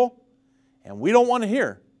of Babel, and we don't want it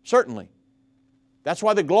here, certainly. That's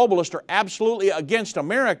why the globalists are absolutely against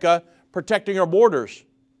America protecting our borders.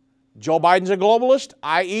 Joe Biden's a globalist,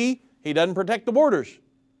 i.e., he doesn't protect the borders.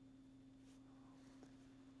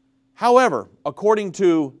 However, according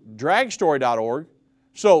to dragstory.org,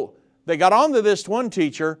 so they got onto this one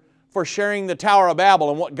teacher for sharing the Tower of Babel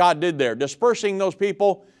and what God did there, dispersing those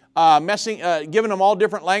people, giving them all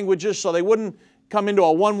different languages so they wouldn't come into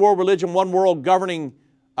a one world religion, one world governing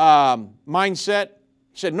mindset.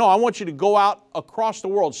 He said, no, I want you to go out across the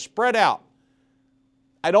world, spread out.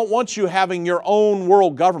 I don't want you having your own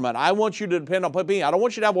world government. I want you to depend on me. I don't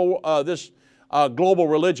want you to have this global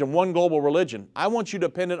religion, one global religion. I want you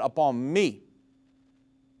dependent upon me.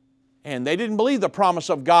 And they didn't believe the promise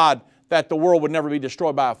of God that the world would never be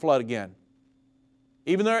destroyed by a flood again.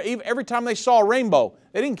 Even every time they saw a rainbow,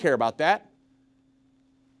 they didn't care about that.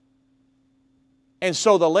 And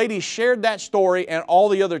so the lady shared that story, and all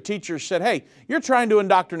the other teachers said, hey, you're trying to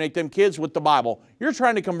indoctrinate them kids with the Bible. You're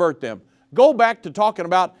trying to convert them. Go back to talking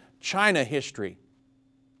about China history.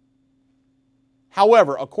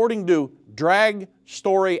 However, according to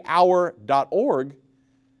dragstoryhour.org,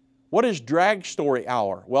 what is Drag Story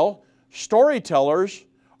Hour? Well, storytellers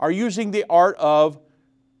are using the art of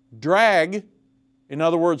drag. In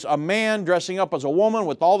other words, a man dressing up as a woman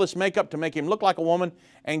with all this makeup to make him look like a woman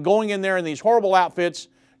and going in there in these horrible outfits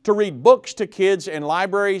to read books to kids in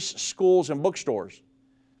libraries, schools, and bookstores.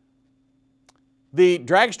 The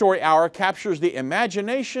Drag Story Hour captures the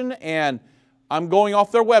imagination, and I'm going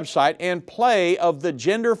off their website, and play of the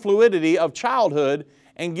gender fluidity of childhood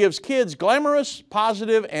and gives kids glamorous,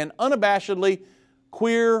 positive, and unabashedly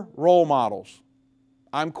queer role models.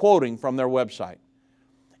 I'm quoting from their website.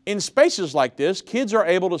 In spaces like this, kids are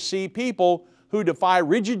able to see people who defy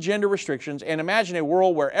rigid gender restrictions and imagine a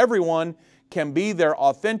world where everyone can be their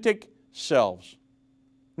authentic selves.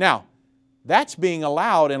 Now, that's being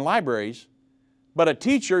allowed in libraries, but a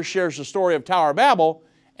teacher shares the story of Tower of Babel,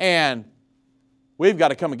 and we've got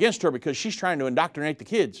to come against her because she's trying to indoctrinate the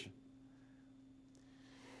kids.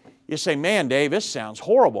 You say, man, Dave, this sounds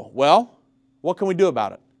horrible. Well, what can we do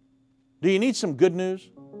about it? Do you need some good news?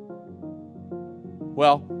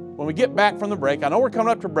 Well, when we get back from the break, I know we're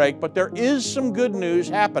coming up to break, but there is some good news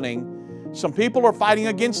happening. Some people are fighting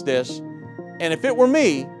against this, and if it were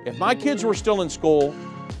me, if my kids were still in school,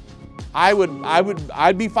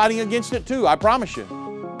 I'd be fighting against it too, I promise you.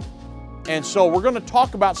 And so we're going to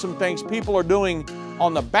talk about some things people are doing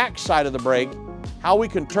on the back side of the break, how we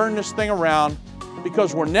can turn this thing around,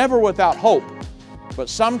 because we're never without hope, but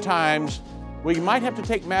sometimes we might have to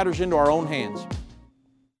take matters into our own hands.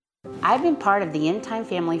 I've been part of the End Time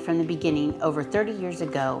family from the beginning over 30 years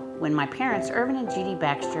ago when my parents, Irvin and Judy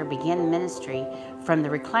Baxter, began ministry from the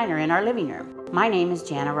recliner in our living room. My name is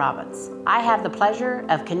Jana Robbins. I have the pleasure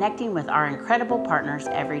of connecting with our incredible partners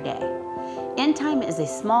every day. End Time is a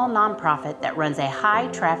small nonprofit that runs a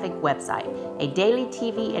high-traffic website, a daily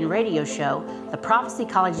TV and radio show, the Prophecy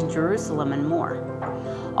College in Jerusalem, and more.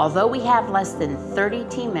 Although we have less than 30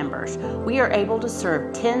 team members, we are able to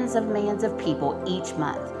serve tens of millions of people each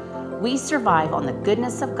month. We survive on the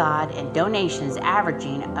goodness of God and donations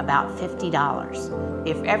averaging about $50.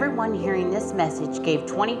 If everyone hearing this message gave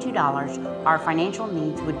 $22, our financial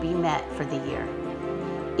needs would be met for the year.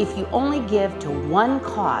 If you only give to one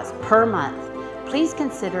cause per month, please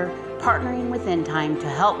consider partnering with End Time to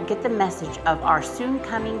help get the message of our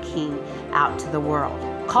soon-coming King out to the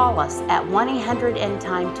world. Call us at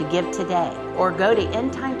 1-800-END-TIME to give today, or go to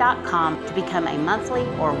endtime.com to become a monthly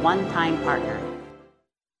or one-time partner.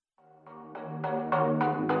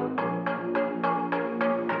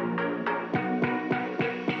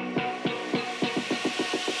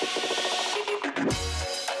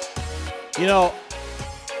 You know,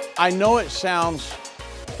 I know it sounds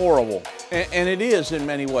horrible, and it is in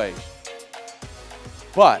many ways,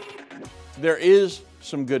 but there is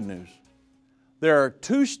some good news. There are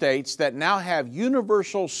 2 states that now have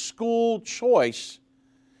universal school choice,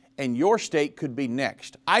 and your state could be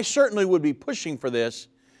next. I certainly would be pushing for this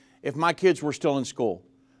if my kids were still in school.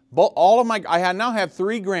 But I now have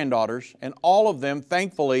 3 granddaughters, and all of them,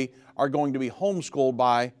 thankfully, are going to be homeschooled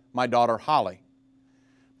by my daughter, Holly.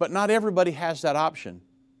 But not everybody has that option.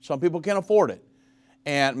 Some people can't afford it.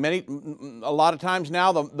 And a lot of times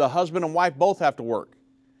now, the husband and wife both have to work.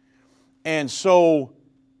 And so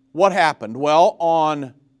what happened? Well,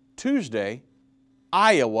 on Tuesday,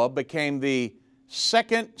 Iowa became the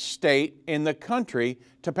second state in the country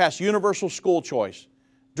to pass universal school choice,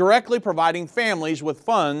 directly providing families with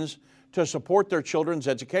funds to support their children's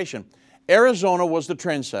education. Arizona was the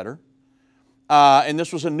trendsetter, and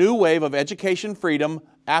this was a new wave of education freedom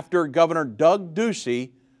after Governor Doug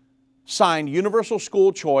Ducey signed universal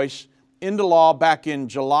school choice into law back in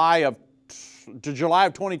July of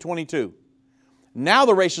 2022. Now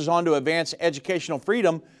the race is on to advance educational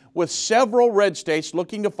freedom, with several red states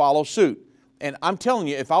looking to follow suit. And I'm telling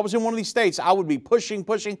you, if I was in one of these states, I would be pushing,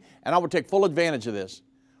 and I would take full advantage of this.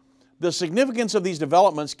 The significance of these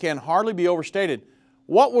developments can hardly be overstated.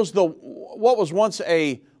 What was once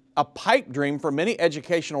a pipe dream for many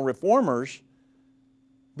educational reformers,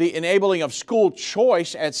 the enabling of school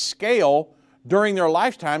choice at scale during their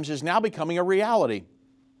lifetimes, is now becoming a reality.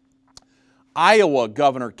 Iowa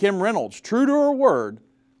Governor Kim Reynolds, true to her word,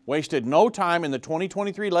 wasted no time in the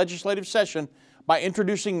 2023 legislative session by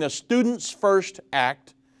introducing the Students First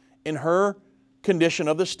Act in her condition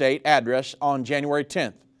of the state address on January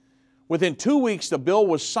 10th. Within 2 weeks, the bill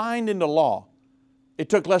was signed into law. It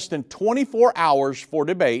took less than 24 hours for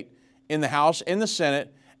debate in the House and the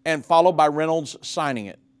Senate, and followed by Reynolds signing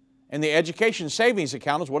it. And the Education Savings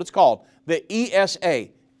Account is what it's called, the ESA.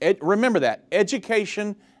 Remember that,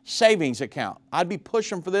 Education Savings Account. I'd be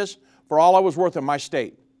pushing for this for all I was worth in my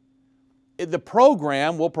state. The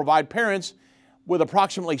program will provide parents with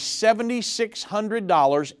approximately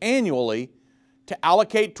 $7,600 annually to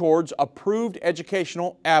allocate towards approved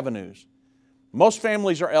educational avenues. Most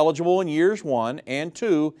families are eligible in years 1 and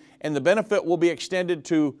 2, and the benefit will be extended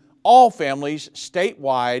to all families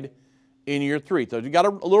statewide in year 3. So you've got a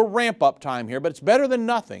little ramp-up time here, but it's better than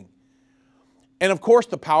nothing. And of course,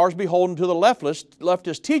 the powers beholden to the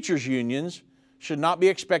leftist teachers' unions should not be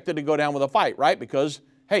expected to go down with a fight, right? Because,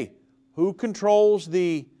 hey, who controls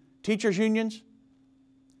the teachers' unions?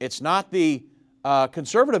 It's not the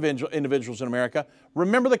conservative individuals in America.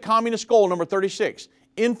 Remember the communist goal, number 36,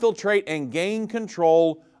 infiltrate and gain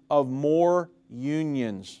control of more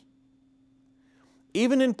unions.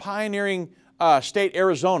 Even in pioneering state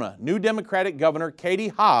Arizona, new Democratic Governor Katie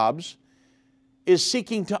Hobbs is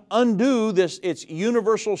seeking to undo its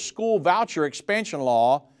universal school voucher expansion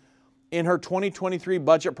law in her 2023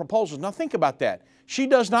 budget proposals. Now think about that. She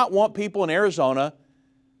does not want people in Arizona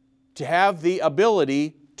to have the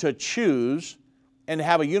ability to choose and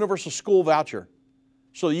have a universal school voucher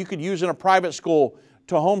so that you could use in a private school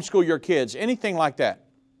to homeschool your kids, anything like that.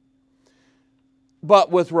 But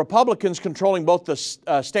with Republicans controlling both the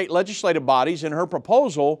state legislative bodies, and her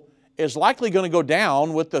proposal is likely going to go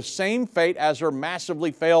down with the same fate as her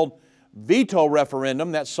massively failed veto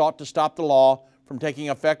referendum that sought to stop the law from taking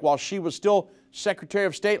effect while she was still Secretary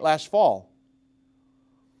of State last fall.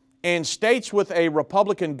 And states with a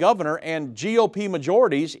Republican governor and GOP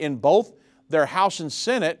majorities in both their House and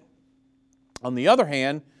Senate, on the other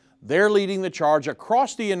hand, they're leading the charge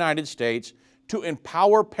across the United States to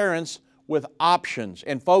empower parents with options.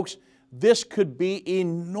 And folks, this could be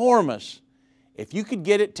enormous. If you could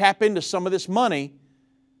tap into some of this money,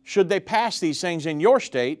 should they pass these things in your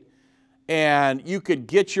state, and you could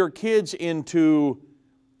get your kids into,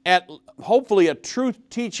 hopefully, a truth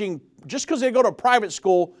teaching. Just because they go to a private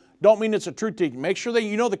school, don't mean it's a truth teaching. Make sure that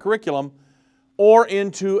you know the curriculum, or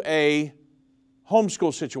into a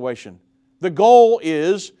homeschool situation. The goal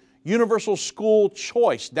is universal school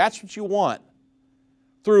choice. That's what you want.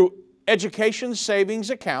 Through education savings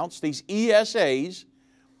accounts, these ESAs,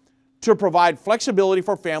 to provide flexibility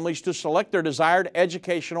for families to select their desired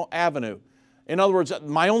educational avenue. In other words,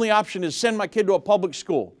 my only option is send my kid to a public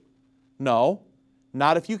school. No,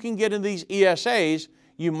 not if you can get in these ESAs.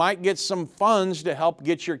 You might get some funds to help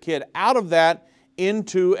get your kid out of that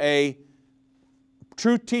into a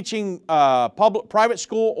truth teaching private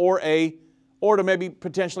school, or to maybe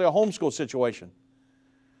potentially a homeschool situation.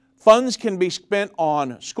 Funds can be spent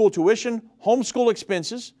on school tuition, homeschool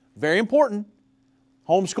expenses, very important.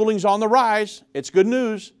 Homeschooling's on the rise. It's good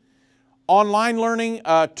news. Online learning,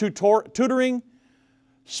 tutoring,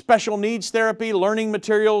 special needs therapy, learning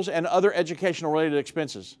materials, and other educational related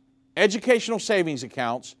expenses. Educational savings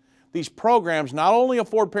accounts, these programs not only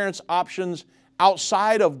afford parents options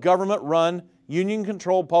outside of government-run,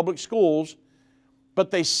 union-controlled public schools,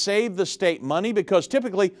 but they save the state money because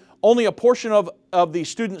typically only a portion of the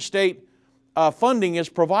student state funding is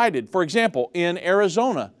provided. For example, in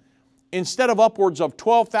Arizona, instead of upwards of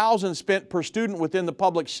 $12,000 spent per student within the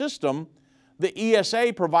public system, the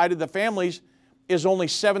ESA provided the families is only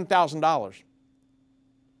 $7,000.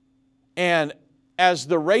 And as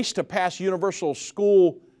the race to pass universal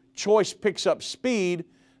school choice picks up speed,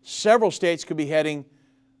 several states could be heading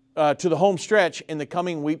to the home stretch in the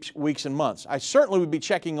coming weeks and months. I certainly would be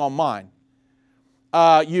checking on mine.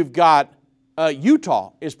 You've got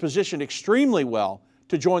Utah is positioned extremely well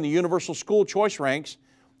to join the universal school choice ranks,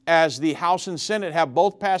 as the House and Senate have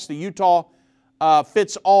both passed the Utah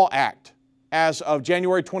Fits All Act as of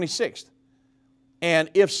January 26th. And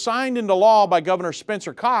if signed into law by Governor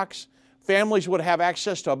Spencer Cox, families would have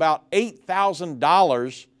access to about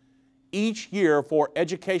 $8,000 each year for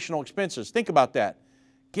educational expenses. Think about that.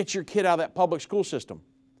 Get your kid out of that public school system.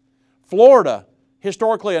 Florida,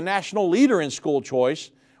 historically a national leader in school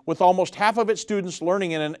choice, with almost half of its students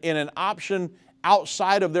learning in an option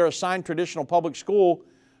outside of their assigned traditional public school,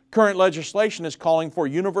 current legislation is calling for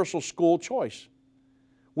universal school choice.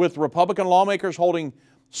 With Republican lawmakers holding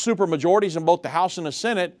supermajorities in both the House and the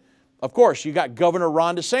Senate, of course, you got Governor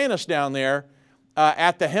Ron DeSantis down there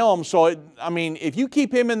at the helm. So, if you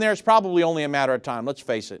keep him in there, it's probably only a matter of time. Let's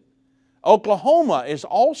face it. Oklahoma is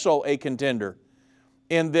also a contender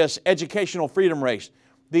in this educational freedom race.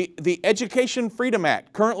 The Education Freedom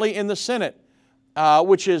Act, currently in the Senate,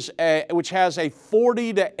 which has a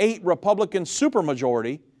 40-8 Republican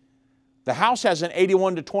supermajority. The House has an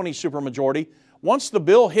 81-20 supermajority. Once the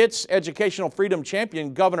bill hits educational freedom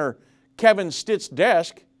champion Governor Kevin Stitt's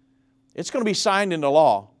desk, it's going to be signed into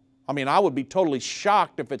law. I would be totally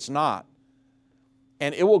shocked if it's not.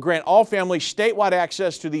 And it will grant all families statewide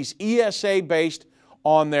access to these ESA based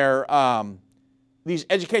on their these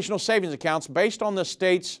educational savings accounts based on the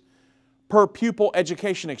state's per pupil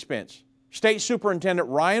education expense. State Superintendent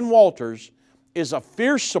Ryan Walters is a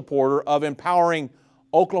fierce supporter of empowering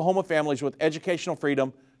Oklahoma families with educational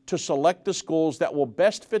freedom to select the schools that will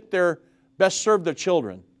best serve their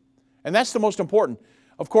children. And that's the most important.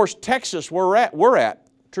 Of course, Texas, where we're at,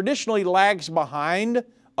 traditionally lags behind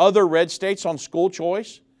other red states on school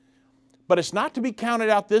choice, but it's not to be counted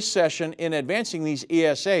out this session in advancing these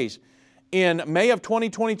ESAs. In May of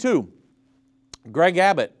 2022, Greg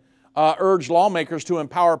Abbott urged lawmakers to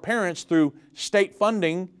empower parents through state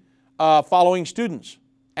funding following students.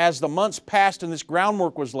 As the months passed and this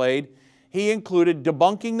groundwork was laid, he included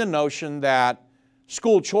debunking the notion that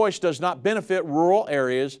school choice does not benefit rural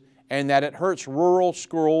areas and that it hurts rural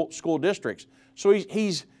school districts. So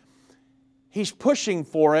he's pushing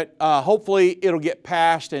for it. Hopefully it'll get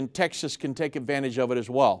passed and Texas can take advantage of it as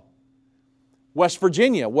well. West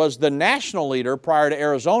Virginia was the national leader prior to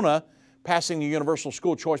Arizona passing the universal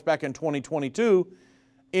school choice back in 2022.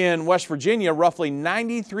 In West Virginia, roughly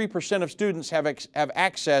 93% of students have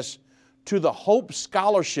access to the Hope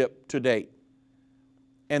Scholarship to date.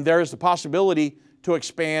 And there is the possibility to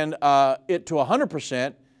expand it to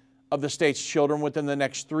 100% of the state's children within the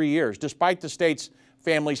next 3 years, despite the state's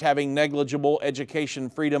families having negligible education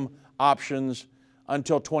freedom options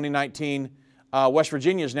until 2019. West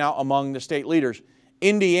Virginia is now among the state leaders.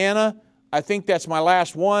 Indiana, I think that's my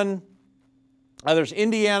last one. There's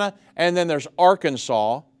Indiana, and then there's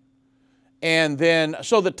Arkansas. And then,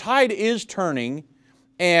 so the tide is turning,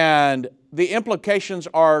 and the implications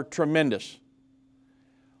are tremendous.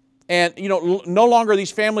 And, no longer are these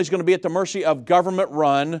families going to be at the mercy of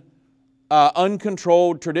government-run,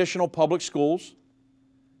 uncontrolled traditional public schools.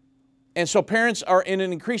 And so parents are, in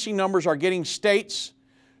increasing numbers, are getting states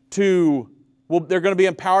they're going to be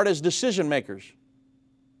empowered as decision makers.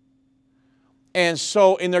 And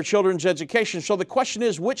so in their children's education. So the question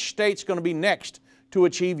is, which state's going to be next to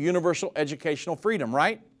achieve universal educational freedom,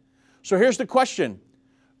 right? So here's the question.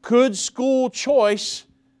 Could school choice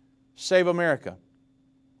save America?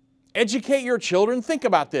 Educate your children. Think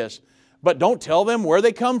about this. But don't tell them where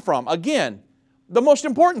they come from. Again, the most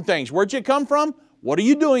important things. Where'd you come from? What are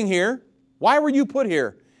you doing here? Why were you put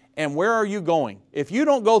here? And where are you going? If you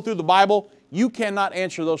don't go through the Bible, you cannot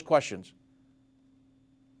answer those questions.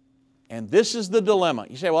 And this is the dilemma.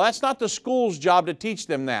 You say, well, that's not the school's job to teach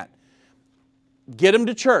them that. Get them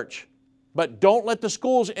to church, but don't let the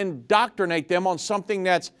schools indoctrinate them on something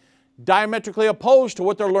that's diametrically opposed to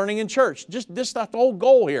what they're learning in church. Just this is not the whole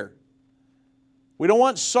goal here. We don't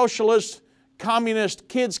want socialist, communist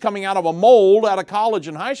kids coming out of a mold out of college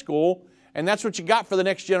and high school, and that's what you got for the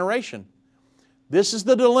next generation. This is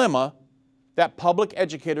the dilemma that public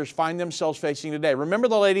educators find themselves facing today. Remember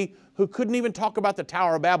the lady who couldn't even talk about the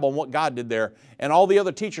Tower of Babel and what God did there, and all the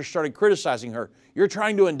other teachers started criticizing her. You're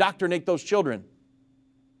trying to indoctrinate those children.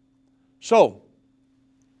 So,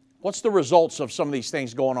 what's the results of some of these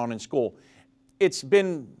things going on in school? It's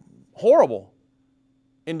been horrible.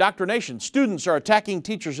 Indoctrination. Students are attacking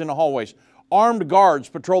teachers in the hallways. Armed guards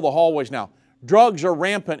patrol the hallways now. Drugs are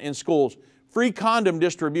rampant in schools. free condom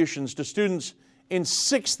distributions to students in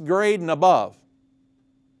 6th grade and above.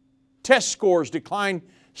 Test scores decline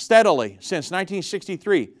steadily since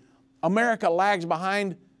 1963. America lags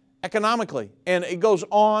behind economically, and it goes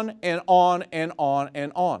on and on and on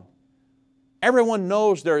and on. Everyone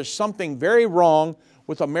knows there is something very wrong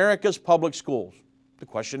with America's public schools. The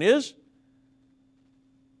question is,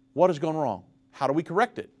 what has gone wrong? How do we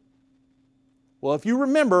correct it? Well, if you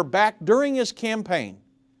remember back during his campaign,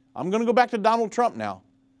 I'm going to go back to Donald Trump now.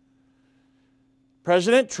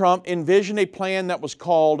 President Trump envisioned a plan that was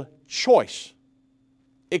called Choice.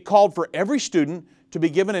 It called for every student to be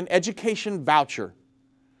given an education voucher,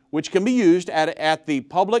 which can be used at the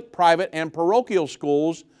public, private, and parochial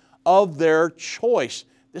schools of their choice.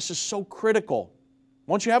 This is so critical.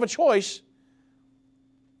 Once you have a choice,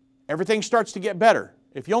 everything starts to get better.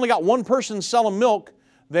 If you only got one person selling milk,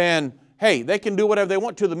 then, hey, they can do whatever they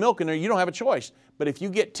want to the milk, and you don't have a choice. But if you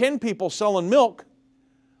get 10 people selling milk,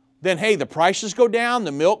 then, hey, the prices go down,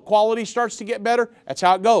 the milk quality starts to get better. That's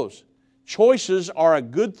how it goes. Choices are a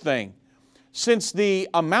good thing. Since the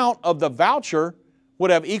amount of the voucher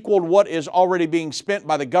would have equaled what is already being spent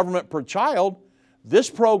by the government per child, this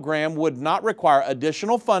program would not require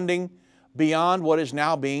additional funding beyond what is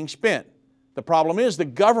now being spent. The problem is the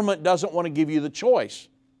government doesn't want to give you the choice,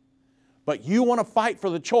 but you want to fight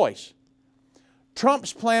for the choice.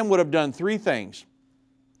 Trump's plan would have done 3 things.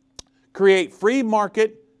 Create free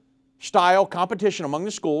market style competition among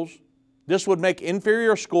the schools. This would make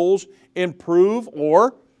inferior schools improve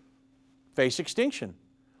or face extinction.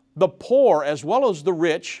 The poor as well as the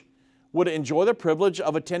rich would enjoy the privilege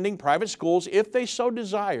of attending private schools if they so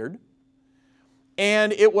desired.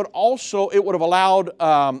 And it would have allowed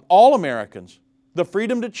all Americans the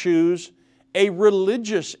freedom to choose a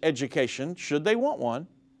religious education, should they want one.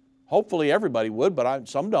 Hopefully everybody would, but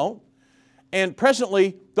some don't. And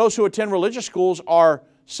presently, those who attend religious schools are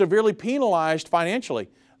severely penalized financially.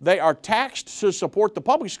 They are taxed to support the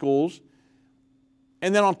public schools,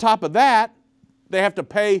 and then on top of that, they have to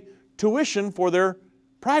pay tuition for their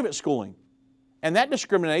private schooling. And that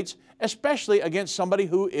discriminates, especially against somebody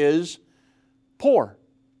who is poor.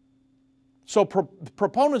 So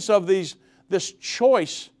proponents of this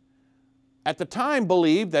choice at the time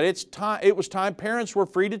believed that it was time parents were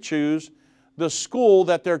free to choose the school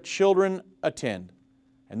that their children attend.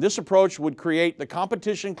 And this approach would create the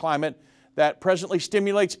competition climate that presently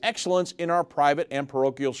stimulates excellence in our private and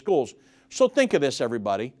parochial schools. So think of this,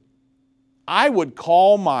 everybody. I would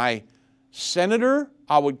call my senator,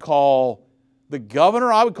 I would call the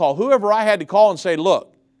governor, I would call whoever I had to call and say,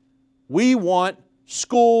 look, we want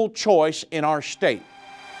school choice in our state.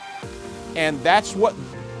 And that's what,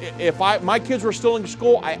 if my kids were still in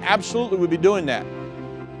school, I absolutely would be doing that.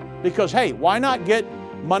 Because, hey, why not get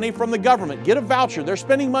money from the government? Get a voucher. They're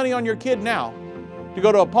spending money on your kid now to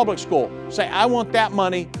go to a public school. Say, I want that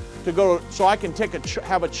money to go so I can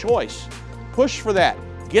have a choice. Push for that.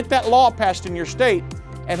 Get that law passed in your state.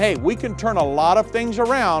 And hey, we can turn a lot of things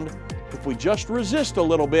around if we just resist a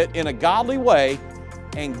little bit in a godly way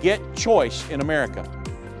and get choice in America.